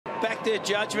backed their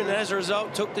judgment, and as a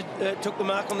result took the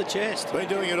mark on the chest. Been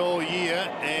doing it all year,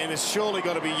 and it's surely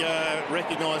got to be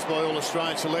recognised by all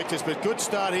Australian selectors. But good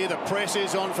start here. The press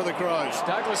is on for the Crows.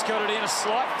 Douglas got it in, a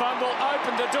slight fumble,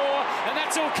 opened the door, and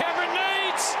that's all Cameron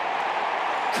needs.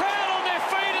 Crowd on their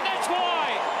feet, and that's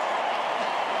why.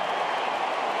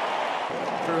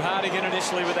 Threw hard again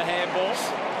initially with the handball,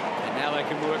 and now they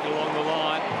can work along the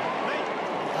line.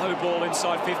 Low ball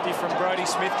inside 50 from Brodie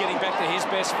Smith, getting back to his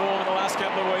best form in the last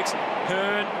couple of weeks.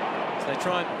 Hearn, so they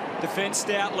try and defend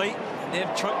stoutly, and then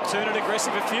turn it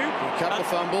aggressive a few. A couple of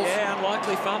fumbles. Yeah,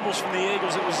 unlikely fumbles from the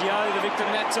Eagles. It was Yo, the victim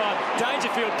that time.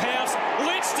 Dangerfield pounce,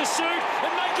 Lynch to shoot, and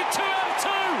make it 2 out of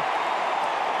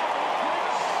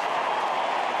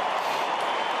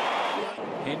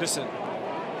 2. Henderson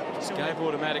escape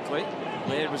automatically.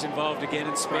 Laird was involved again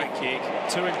in Smith. Great kick.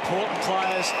 Two important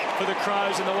players for the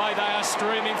Crows, and the way they are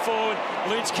streaming forward.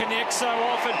 Lynch connects so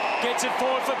often, gets it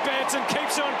forward for Benson,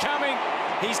 keeps on coming.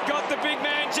 He's got the big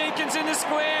man Jenkins in the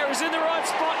square, is in the right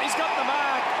spot, he's got the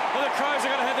mark. And the Crows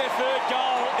are going to have their third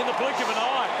goal in the blink of an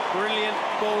eye. Brilliant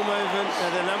ball movement.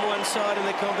 They're the #1 side in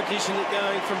the competition, that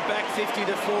going from back 50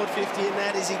 to forward 50, and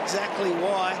that is exactly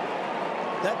why.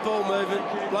 That ball movement,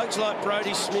 blokes like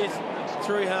Brodie Smith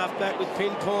through half back with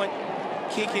pinpoint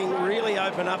kicking really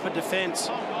open up a defence.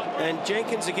 And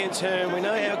Jenkins against Hearn, we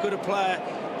know how good a player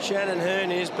Shannon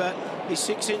Hearn is, but he's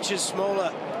 6 inches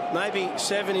smaller, maybe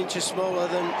 7 inches smaller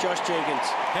than Josh Jenkins.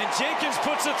 And Jenkins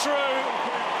puts it through.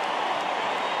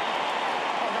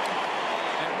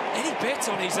 Eddie Betts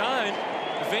on his own.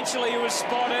 Eventually he was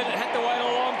spotted, had to wait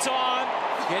a long time.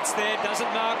 Gets there,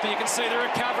 doesn't mark, but you can see the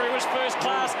recovery was first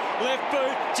class. Left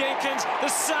boot, Jenkins, the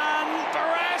sun,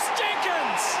 Barras,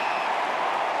 Jenkins!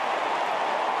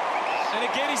 And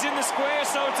again, he's in the square,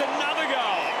 so it's another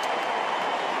goal.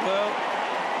 Well,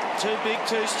 too big,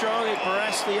 too strong. It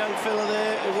harassed the young fella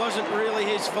there. It wasn't really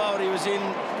his fault. He was in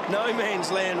no man's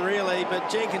land, really, but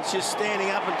Jenkins just standing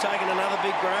up and taking another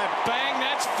big grab. Bang,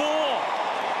 that's 4.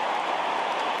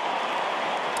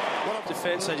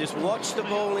 Defence, they just watch the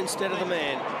ball instead of the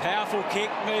man. Powerful kick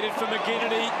needed for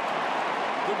McGinnity.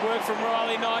 Good work from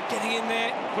Riley Knight, getting in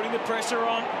there, putting the pressure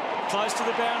on, close to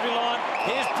the boundary line.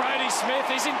 Here's Brodie Smith,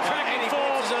 he's in cracking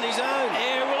form. He's on his own.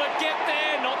 Yeah, will it get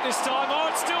there? Not this time.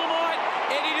 Oh, it still might.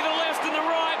 Eddie to the left and the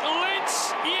right.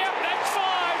 Lynch, yep, that's 5.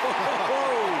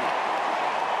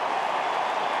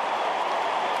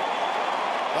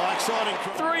 Oh, exciting.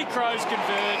 3 Crows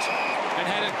converge and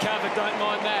had it covered. Don't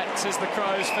mind that, says the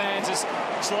Crows fans, as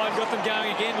Slide got them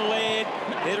going again. Laird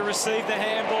there to receive the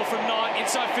handball from Knight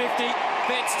inside 50.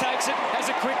 Betts takes it, has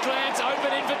a quick glance,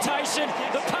 open invitation.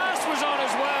 The pass was on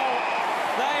as well.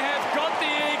 They have got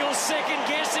the Eagles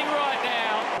second-guessing right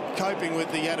now. Coping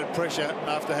with the added pressure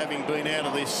after having been out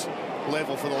of this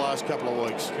level for the last couple of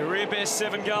weeks. Career best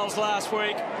 7 goals last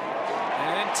week.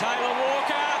 And Taylor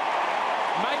Walker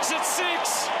makes it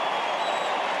 6.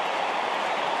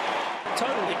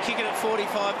 Total, they're kicking at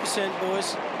 45%,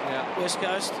 boys. Yeah. West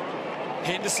Coast.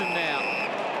 Henderson now.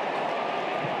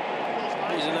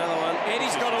 Here's another one.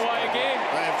 Eddie's got away again.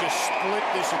 They have just split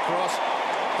this across.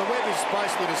 The web is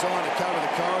basically designed to cover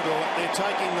the corridor. They're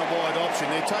taking the wide option.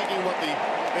 They're taking what the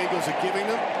Eagles are giving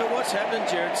them. But what's happening,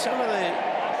 Jared, some of the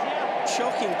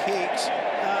shocking kicks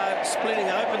are splitting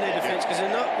open their defence because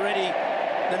they're not ready.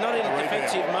 They're not in a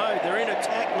defensive mode. They're in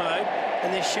attack mode,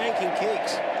 and they're shanking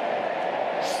kicks.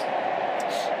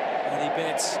 Eddie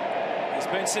Betts has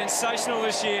been sensational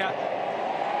this year.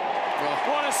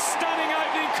 What a stunning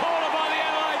opening corner by the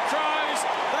Adelaide Crows.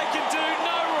 They can do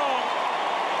no wrong.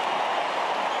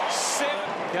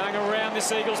 Going around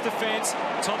this Eagles defence.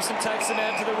 Thompson takes them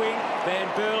out to the wing. Van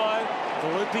Berlo,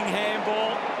 the looping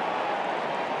handball.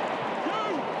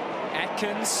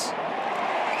 Atkins.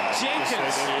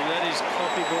 Jenkins. That is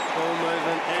copybook ball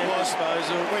movement and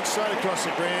disposal. Went straight across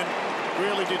the ground.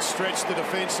 Really did stretch the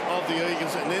defence of the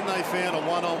Eagles, and then they found a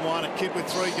one-on-one, a kid with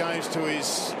 3 games to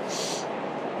his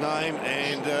name,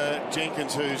 and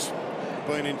Jenkins, who's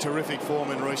been in terrific form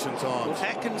in recent times. Well,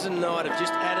 Atkins and Knight have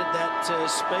just added that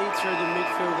speed through the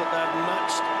midfield that they've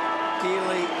much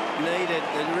dearly needed.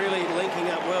 They're really linking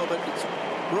up well, but it's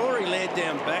Rory Laird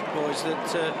down back, boys, that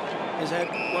has had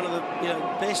one of the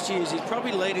best years. He's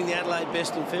probably leading the Adelaide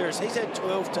best and fairest. He's had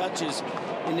 12 touches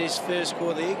in this first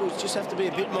quarter. The Eagles just have to be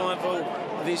a bit mindful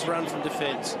of his run from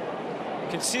defence.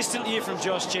 Consistent year from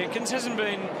Josh Jenkins. Hasn't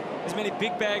been as many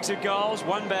big bags of goals,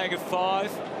 1 bag of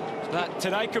 5. But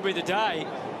today could be the day.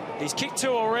 He's kicked 2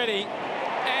 already,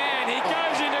 and he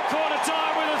goes into quarter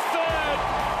time with a 3rd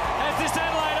as this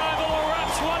Adelaide Oval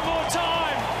erupts one more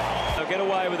time. They'll get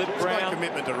away with it. There's Brown. no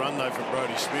commitment to run, though, from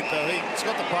Brodie Smith, though. He's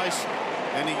got the pace,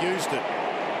 and he used it.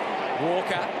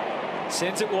 Walker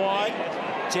Sends it wide.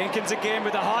 Jenkins again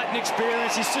with the height and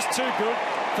experience. He's just too good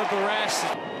for Barras.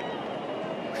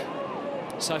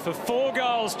 So for 4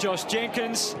 goals, Josh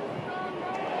Jenkins.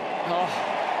 Oh,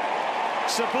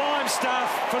 sublime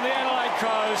stuff from the Adelaide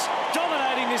Crows,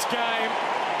 dominating this game.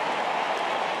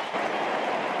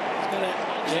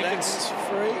 Jenkins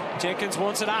free. Jenkins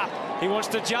wants it up. He wants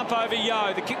to jump over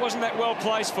Yo. The kick wasn't that well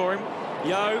placed for him.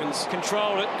 Yo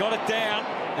controlled it, got it down,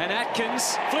 and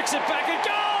Atkins flicks it back and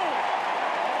goal!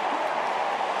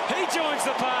 He joins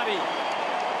the party.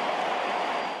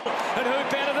 And who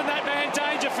better than that man,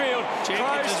 Dangerfield?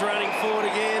 Jenkins is running forward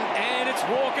again. And it's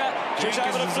Walker who's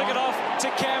able to flick it off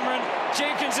to Cameron.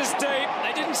 Jenkins is deep.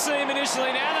 They didn't see him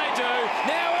initially, now they do.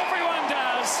 Now everyone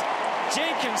does.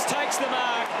 Jenkins takes the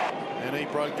mark. And he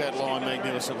broke that line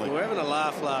magnificently. We were having a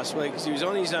laugh last week because he was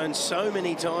on his own so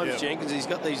many times, Jenkins. He's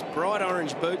got these bright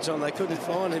orange boots on. They couldn't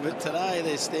find him, but today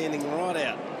they're standing right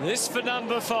out. This for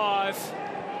number 5.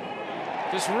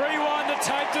 Just rewind the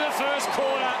tape to the first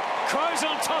quarter. Crows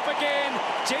on top again.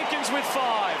 Jenkins with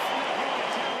 5.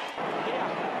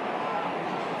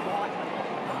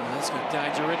 Oh, that's got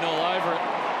danger written all over it.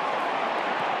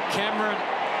 Cameron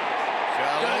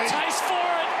got a taste for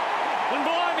it. And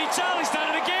blimey, Charlie's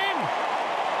done it again.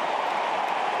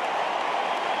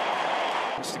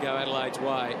 Wants to go Adelaide's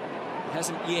way. It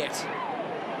hasn't yet.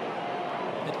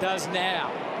 It does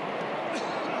now.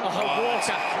 Oh,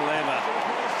 Walker. Clever.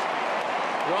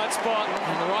 Right spot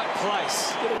in the right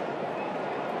place.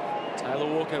 Taylor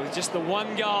Walker with just the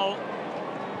 1 goal.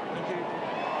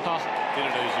 Oh. Get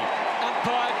it easy.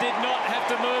 Umpire did not have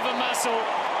to move a muscle.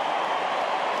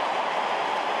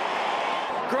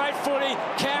 Great footy.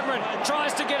 Cameron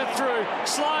tries to get it through.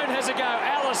 Sloan has a go.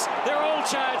 Alice, they're all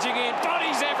charging in.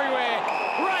 Bodies everywhere.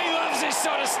 Ray loves this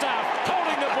sort of stuff.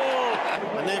 Holding the ball.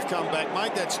 And they've come back,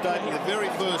 made that statement, the very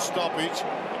first stoppage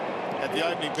at the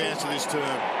opening bounce of this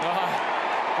term.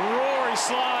 Rory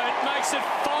Sloan makes it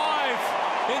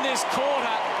 5 in this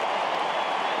quarter.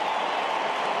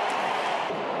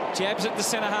 Jabs at the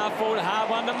centre-half forward. Hard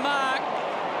one to mark.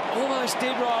 Almost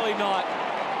did Riley Knight.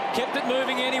 Kept it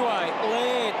moving anyway.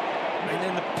 Laird. And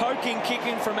then the poking kick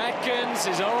in from Atkins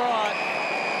is all right.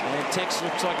 And Tex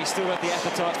looks like he's still got the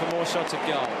appetite for more shots at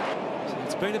goal. So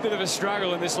it's been a bit of a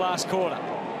struggle in this last quarter.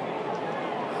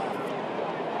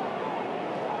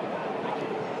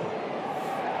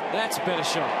 That's a better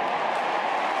shot.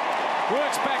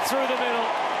 Works back through the middle.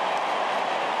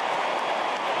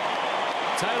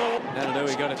 Taylor.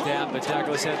 Nananui got it down, but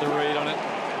Douglas had the read on it.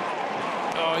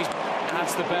 Oh, he's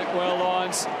hunts the back well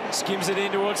lines. Skims it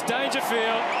in towards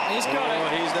Dangerfield. He's got it.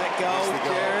 Here's that goal,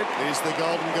 Jared. Here's the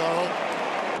golden goal.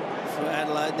 For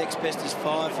Adelaide, next best is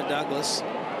 5 for Douglas.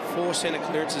 4 centre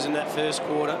clearances in that first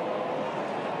quarter.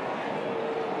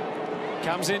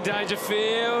 Comes in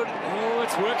Dangerfield. Oh,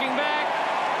 it's working back.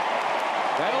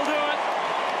 That'll do it.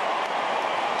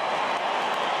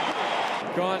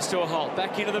 Grinds to a halt.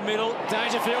 Back into the middle.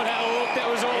 Dangerfield had a look. That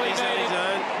was all he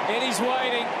needed. Eddie's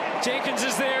waiting. Jenkins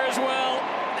is there as well.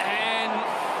 And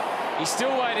he's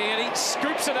still waiting. Eddie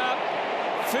scoops it up.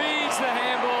 Feeds the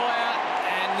handball out.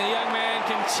 And the young man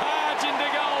can charge into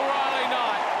goal. Riley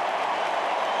Knight.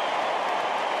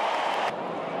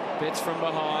 Bets from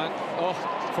behind. Oh,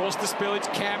 forced the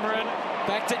spillage. Cameron.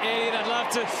 Back to Eddie. They'd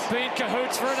love to be in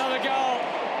cahoots for another goal.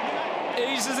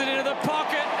 Eases it into the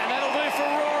pocket, and that'll do for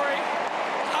Rory.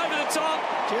 Over the top.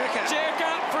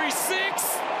 Jerker for his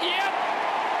 6. Yep.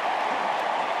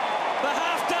 The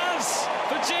half does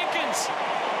for Jenkins.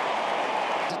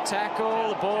 To tackle,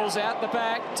 the ball's out the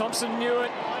back. Thompson knew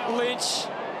it. Lynch.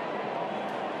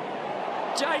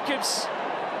 Jacobs.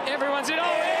 Everyone's in. Oh,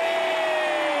 Eddie!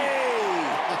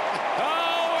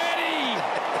 Oh, Eddie!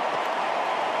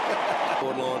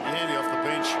 Handy off the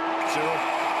bench, Cyril.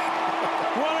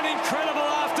 What an incredible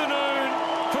afternoon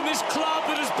from this club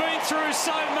that has been through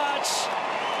so much.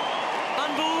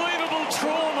 Unbelievable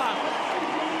trauma.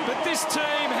 But this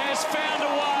team has found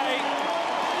a way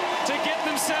to get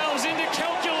themselves into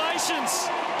calculations.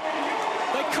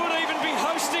 They could even be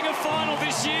hosting a final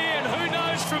this year, and who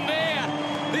knows from there.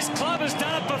 This club has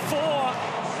done it before.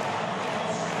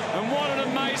 And what an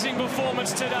amazing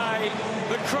performance today.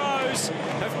 The Crows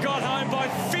have got home by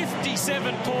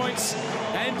 57 points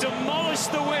and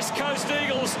demolished the West Coast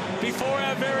Eagles before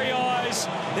our very eyes.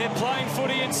 They're playing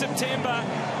footy in September,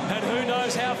 and who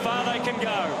knows how far they can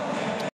go.